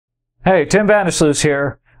Hey, Tim Vandersloot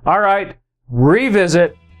here. Alright,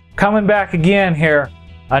 revisit, coming back again here,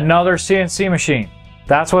 another CNC machine.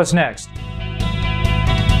 That's what's next.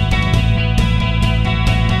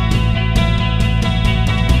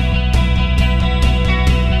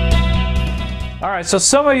 Alright, so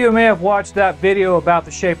some of you may have watched that video about the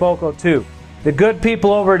Shapeoko 2. The good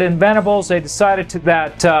people over at Inventables, they decided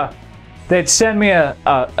that they'd send me a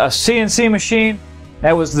CNC machine.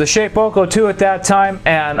 That was the Shapeoko 2 at that time,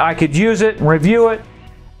 and I could use it and review it,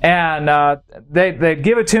 and they'd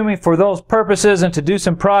give it to me for those purposes and to do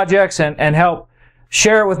some projects and help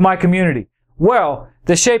share it with my community. Well,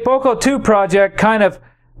 the Shapeoko 2 project kind of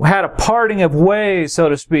had a parting of ways, so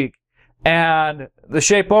to speak, and the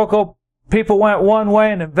Shapeoko people went one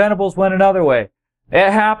way and Inventables went another way. It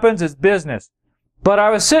happens, it's business. But I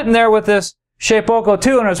was sitting there with this Shapeoko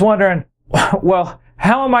 2 and I was wondering, well,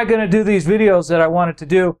 how am I going to do these videos that I wanted to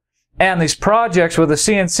do and these projects with the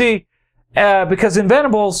CNC? Because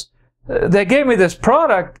Inventables, they gave me this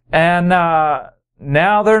product and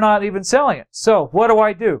now they're not even selling it. So what do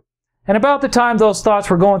I do? And about the time those thoughts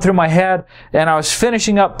were going through my head and I was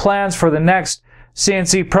finishing up plans for the next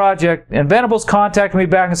CNC project, Inventables contacted me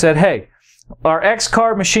back and said, hey, our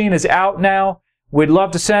X-Carve machine is out now. We'd love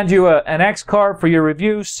to send you an X-Carve for your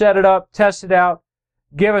review, set it up, test it out,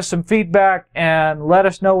 give us some feedback, and let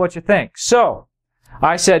us know what you think. So,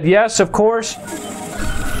 I said yes, of course.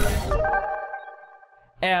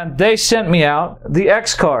 And they sent me out the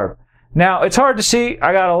X-Carve. Now, it's hard to see.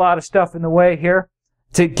 I got a lot of stuff in the way here.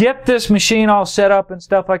 To get this machine all set up and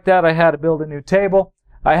stuff like that, I had to build a new table.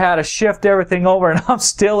 I had to shift everything over, and I'm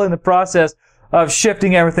still in the process of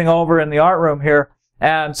shifting everything over in the art room here.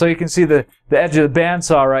 And so you can see the edge of the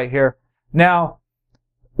bandsaw right here. Now,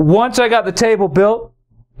 once I got the table built,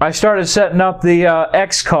 I started setting up the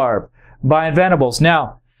X-Carve by Inventables.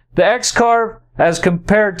 Now, the X-Carve, as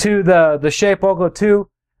compared to the Shapeoko 2,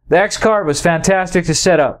 the X-Carve is fantastic to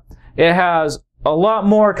set up. It has a lot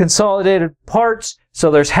more consolidated parts, so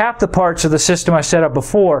there's half the parts of the system I set up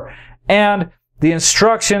before, and the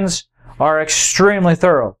instructions are extremely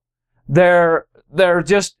thorough. They're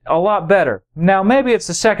just a lot better. Now, maybe it's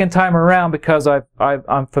the second time around because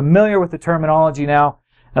I'm familiar with the terminology now,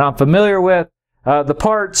 and I'm familiar with the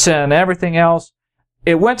parts and everything else.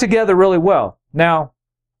 It went together really well. Now,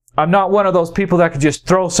 I'm not one of those people that could just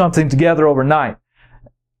throw something together overnight.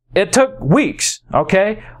 It took weeks,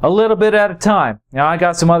 okay? A little bit at a time. Now, I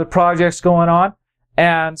got some other projects going on,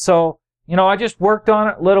 and so, you know, I just worked on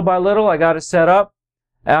it little by little. I got it set up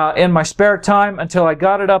in my spare time until I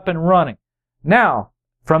got it up and running. Now,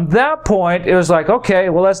 from that point, it was like, okay,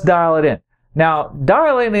 well, let's dial it in. Now,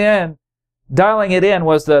 dialing it in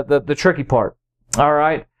was the tricky part. All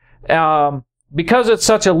right, because it's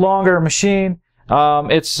such a longer machine,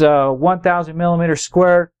 it's 1,000 millimeters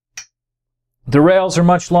squared. The rails are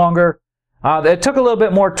much longer. It took a little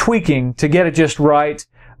bit more tweaking to get it just right,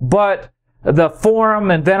 but the forum,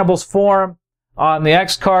 Inventables forum on the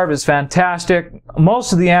X-Carve is fantastic.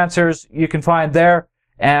 Most of the answers you can find there,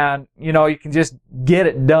 and you know, you can just get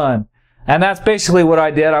it done. And that's basically what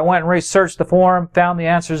I did. I went and researched the forum, found the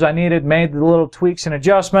answers I needed, made the little tweaks and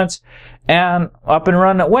adjustments, and up and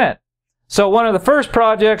running it went. So one of the first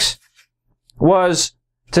projects was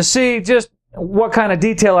to see just what kind of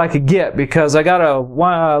detail I could get, because I got a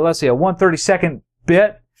 1/32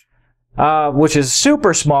 bit, which is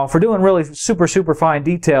super small for doing really super fine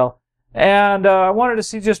detail, and I wanted to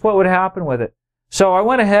see just what would happen with it. So I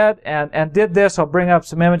went ahead and did this. I'll bring up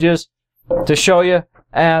some images to show you.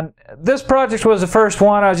 And this project was the first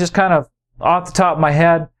one. I was just kind of off the top of my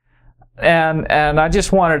head, and I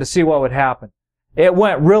just wanted to see what would happen. It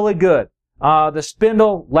went really good. The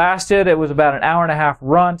spindle lasted. It was about an hour-and-a-half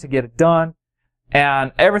run to get it done,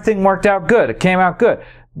 and everything worked out good. It came out good.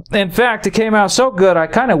 In fact, it came out so good, I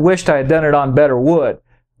kind of wished I had done it on better wood.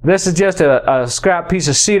 This is just a scrap piece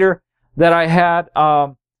of cedar that I had.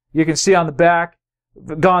 You can see on the back,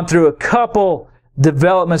 gone through a couple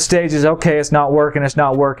development stages. Okay, it's not working,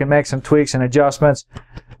 make some tweaks and adjustments.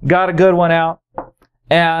 Got a good one out,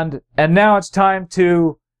 and now it's time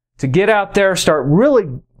to get out there, start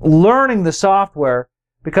really learning the software,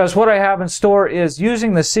 because what I have in store is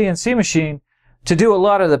using the CNC machine to do a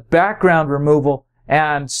lot of the background removal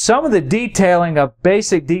and some of the detailing of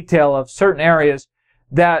basic detail of certain areas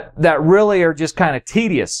that really are just kind of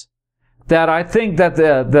tedious, that I think that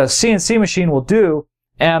the CNC machine will do,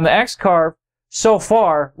 and the X-Carve so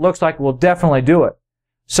far looks like we'll definitely do it.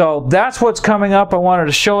 So that's what's coming up. I wanted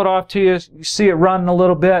to show it off to you. You see it running a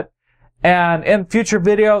little bit. And in future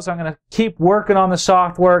videos, I'm going to keep working on the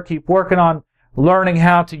software, keep working on learning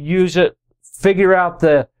how to use it, figure out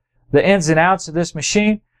the ins and outs of this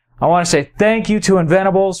machine. I want to say thank you to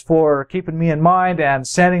Inventables for keeping me in mind and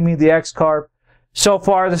sending me the X-Carve. So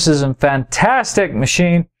far, this is a fantastic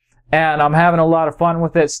machine, and I'm having a lot of fun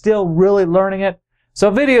with it. Still really learning it.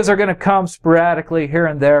 So videos are going to come sporadically here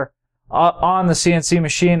and there on the CNC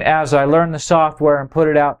machine as I learn the software and put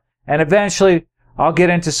it out. And eventually, I'll get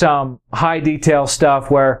into some high detail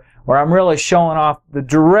stuff where I'm really showing off the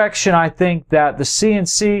direction I think that the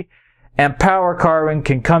CNC and power carving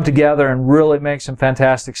can come together and really make some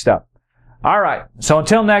fantastic stuff. Alright, so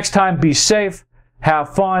until next time, be safe,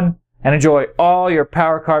 have fun, and enjoy all your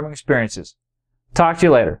power carving experiences. Talk to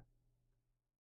you later.